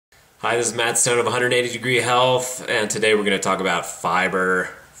Hi, this is Matt Stone of 180 Degree Health, and today we're going to talk about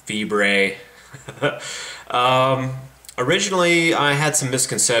fibre. Originally, I had some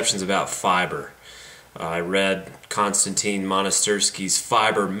misconceptions about fiber. I read Konstantin Monastyrsky's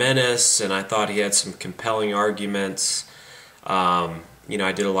Fiber Menace, and I thought he had some compelling arguments. I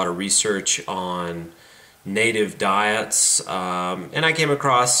did a lot of research on native diets, and I came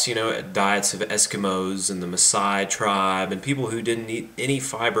across, diets of Eskimos and the Maasai tribe and people who didn't eat any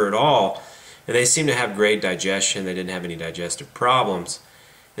fiber at all, and they seemed to have great digestion. They didn't have any digestive problems.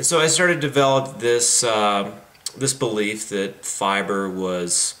 And so I started to develop this belief that fiber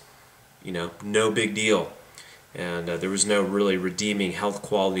was, no big deal, and there was no really redeeming health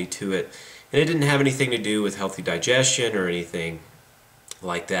quality to it, and it didn't have anything to do with healthy digestion or anything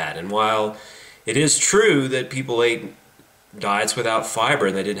like that. And while it is true that people ate diets without fiber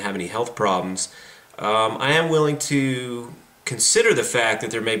and they didn't have any health problems, I am willing to consider the fact that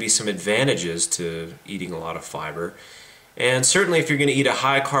there may be some advantages to eating a lot of fiber. And certainly if you're going to eat a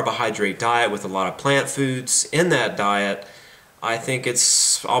high carbohydrate diet with a lot of plant foods in that diet, I think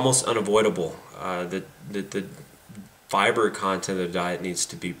it's almost unavoidable that the fiber content of the diet needs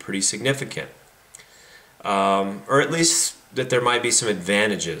to be pretty significant. Or at least that there might be some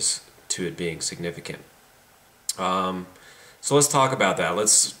advantages to it being significant. So let's talk about that.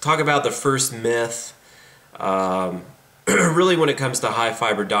 Let's talk about the first myth. Really, when it comes to high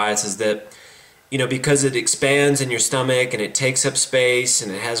fiber diets, is that because it expands in your stomach and it takes up space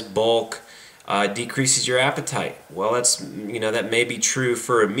and it has bulk, it decreases your appetite. Well, that may be true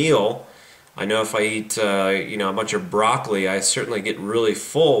for a meal. I know if I eat a bunch of broccoli, I certainly get really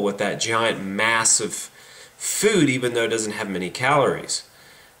full with that giant mass of food, even though it doesn't have many calories.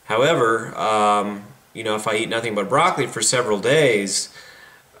 However, if I eat nothing but broccoli for several days,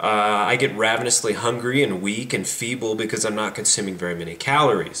 I get ravenously hungry and weak and feeble because I'm not consuming very many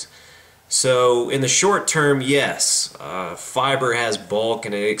calories. So in the short term, yes, fiber has bulk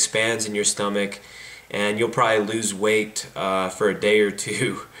and it expands in your stomach, and you'll probably lose weight for a day or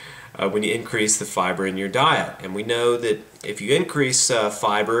two when you increase the fiber in your diet. And we know that if you increase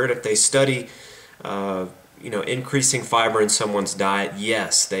fiber, and if they study increasing fiber in someone's diet,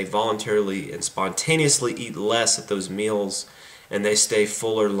 yes, they voluntarily and spontaneously eat less at those meals and they stay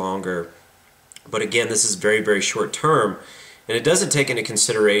fuller longer. But again, this is very, very short term, and it doesn't take into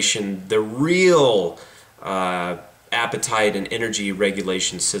consideration the real appetite and energy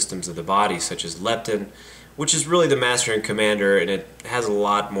regulation systems of the body, such as leptin, which is really the master and commander, and it has a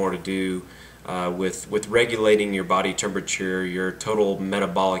lot more to do with regulating your body temperature, your total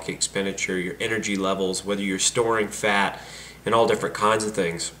metabolic expenditure, your energy levels, whether you're storing fat, and all different kinds of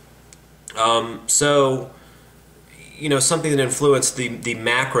things. Something that influenced the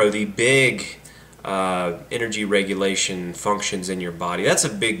macro, the big energy regulation functions in your body, that's a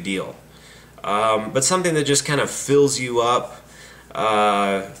big deal. But something that just kind of fills you up,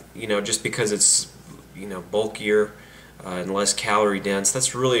 just because it's bulkier and less calorie dense,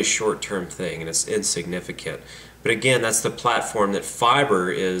 that's really a short-term thing and it's insignificant. But again, that's the platform that fiber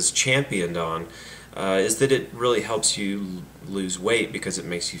is championed on, is that it really helps you lose weight because it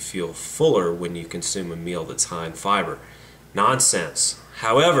makes you feel fuller when you consume a meal that's high in fiber. Nonsense.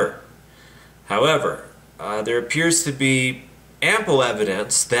 However, there appears to be ample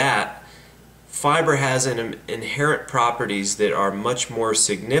evidence that fiber has inherent properties that are much more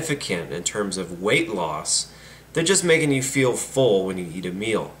significant in terms of weight loss than just making you feel full when you eat a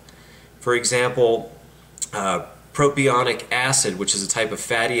meal. For example, propionic acid, which is a type of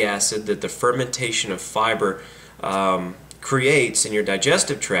fatty acid that the fermentation of fiber creates in your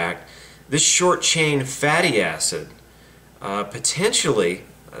digestive tract, this short-chain fatty acid not potentially,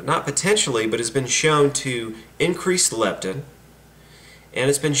 but has been shown to increase leptin, and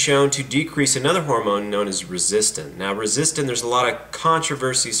it's been shown to decrease another hormone known as resistin. Now, resistin, there's a lot of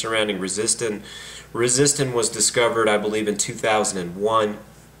controversy surrounding resistin. Resistin was discovered, I believe, in 2001.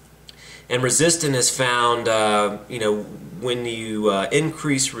 And resistin has found, when you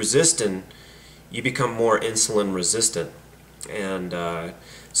increase resistin, you become more insulin resistant. And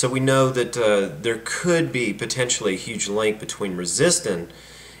so we know that there could be potentially a huge link between resistin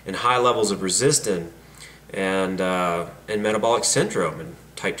and high levels of resistin and metabolic syndrome and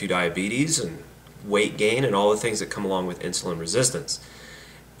type 2 diabetes and weight gain and all the things that come along with insulin resistance.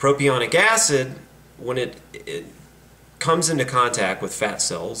 Propionic acid, when it comes into contact with fat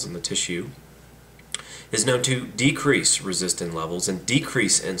cells in the tissue, is known to decrease resistin levels and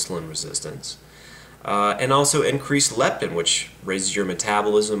decrease insulin resistance, and also increase leptin, which raises your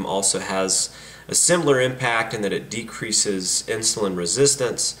metabolism, also has a similar impact in that it decreases insulin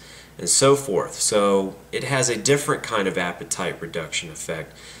resistance and so forth. So it has a different kind of appetite reduction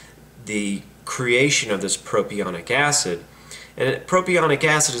effect. the creation of this propionic acid. And propionic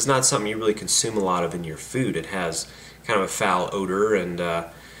acid is not something you really consume a lot of in your food. It has kind of a foul odor, and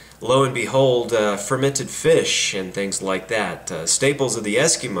lo and behold, fermented fish and things like that, staples of the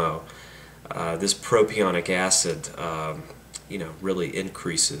Eskimo, this propionic acid really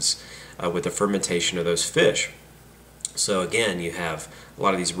increases with the fermentation of those fish. So again, you have a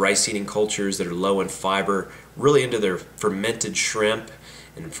lot of these rice-eating cultures that are low in fiber, really into their fermented shrimp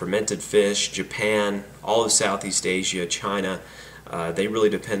and fermented fish. Japan, all of Southeast Asia, China, they really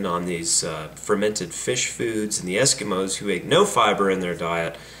depend on these fermented fish foods. And the Eskimos, who ate no fiber in their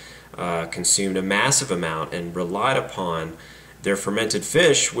diet, consumed a massive amount and relied upon their fermented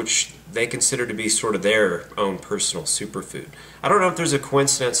fish, which they consider to be sort of their own personal superfood. I don't know if there's a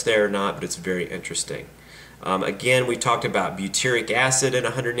coincidence there or not, but it's very interesting. Again, we talked about butyric acid in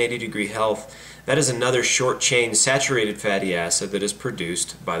 180-degree health. That is another short-chain saturated fatty acid that is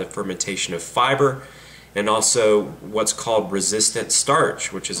produced by the fermentation of fiber, and also what's called resistant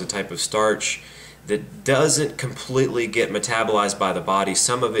starch, which is a type of starch that doesn't completely get metabolized by the body.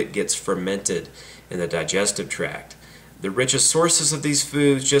 Some of it gets fermented in the digestive tract. The richest sources of these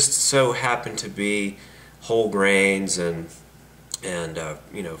foods just so happen to be whole grains and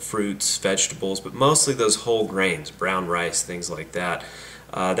fruits, vegetables, but mostly those whole grains, brown rice, things like that.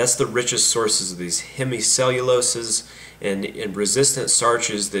 That's the richest sources of these hemicelluloses and resistant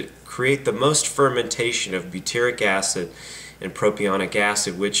starches that create the most fermentation of butyric acid and propionic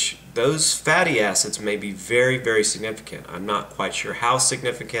acid, which those fatty acids may be very, very significant. I'm not quite sure how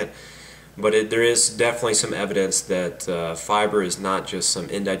significant, but there is definitely some evidence that fiber is not just some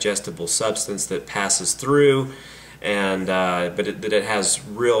indigestible substance that passes through, and that it has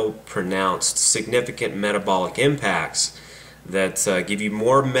real pronounced significant metabolic impacts that give you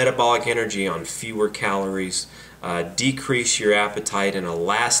more metabolic energy on fewer calories, decrease your appetite in a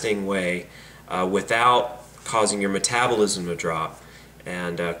lasting way without causing your metabolism to drop,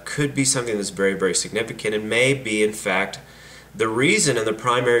 and could be something that's very, very significant, and may be in fact the reason and the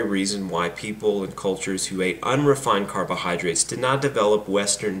primary reason why people and cultures who ate unrefined carbohydrates did not develop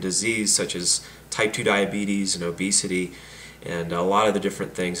Western disease such as type 2 diabetes and obesity and a lot of the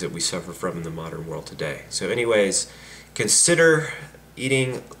different things that we suffer from in the modern world today. So anyways, consider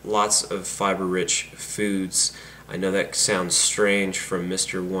eating lots of fiber-rich foods. I know that sounds strange from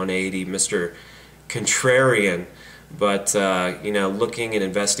Mr. 180, Mr. Contrarian, but looking and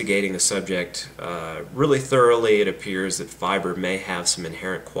investigating the subject really thoroughly, it appears that fiber may have some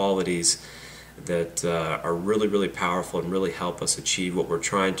inherent qualities that are really, really powerful and really help us achieve what we're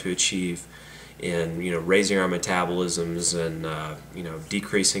trying to achieve in raising our metabolisms and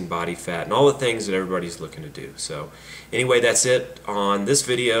decreasing body fat and all the things that everybody's looking to do. So anyway, that's it on this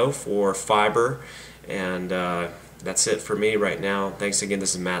video for fiber, and that's it for me right now. Thanks again.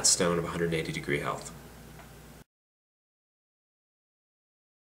 This is Matt Stone of 180 Degree Health.